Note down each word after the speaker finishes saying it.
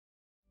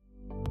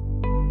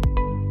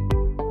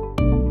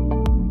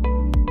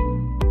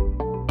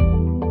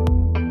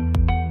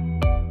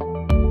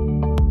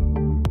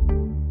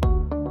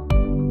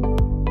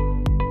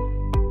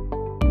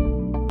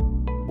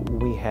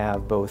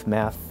both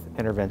math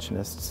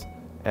interventionists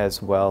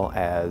as well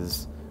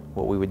as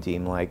what we would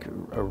deem like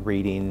a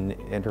reading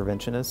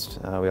interventionist.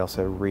 We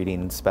also have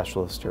reading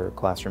specialists or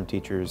classroom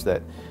teachers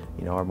that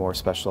are more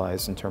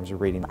specialized in terms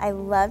of reading. I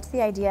loved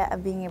the idea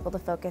of being able to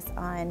focus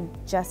on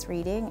just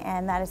reading,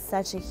 and that is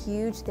such a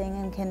huge thing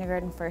in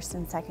kindergarten, first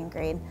and second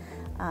grade,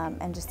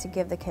 and just to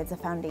give the kids a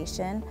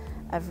foundation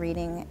of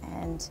reading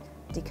and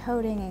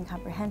decoding and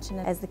comprehension.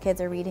 As the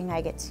kids are reading,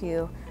 I get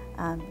to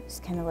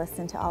just kind of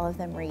listen to all of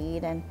them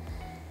read, and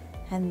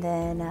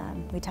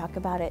then we talk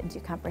about it and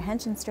do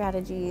comprehension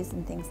strategies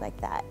and things like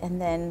that.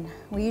 And then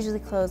we usually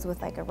close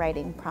with like a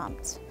writing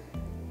prompt,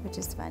 which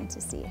is fun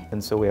to see.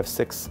 And so we have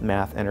 6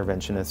 math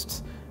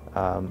interventionists.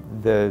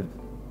 The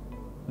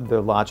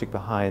logic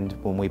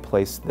behind when we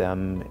placed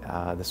them,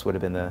 this would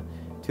have been the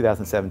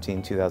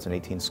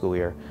 2017-2018 school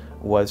year,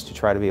 was to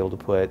try to be able to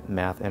put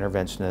math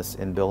interventionists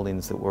in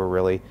buildings that were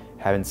really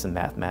having some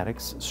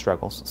mathematics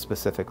struggles,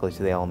 specifically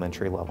to the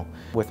elementary level.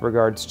 With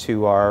regards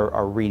to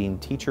our reading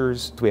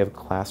teachers, we have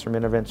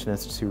classroom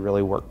interventionists who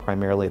really work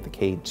primarily at the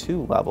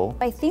K-2 level.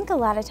 I think a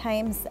lot of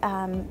times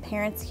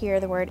parents hear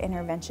the word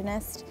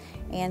interventionist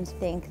and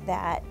think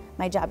that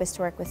my job is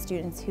to work with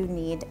students who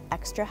need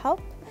extra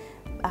help,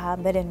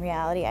 but in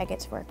reality I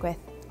get to work with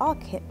all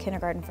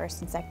kindergarten,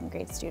 first and second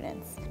grade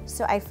students.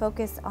 So I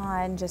focus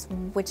on just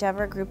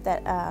whichever group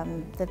that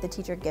the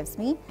teacher gives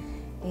me,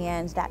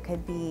 and that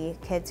could be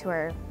kids who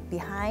are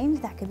behind,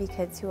 that could be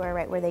kids who are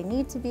right where they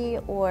need to be,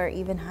 or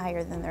even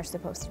higher than they're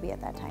supposed to be at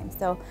that time.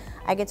 So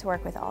I get to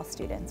work with all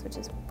students, which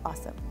is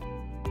awesome.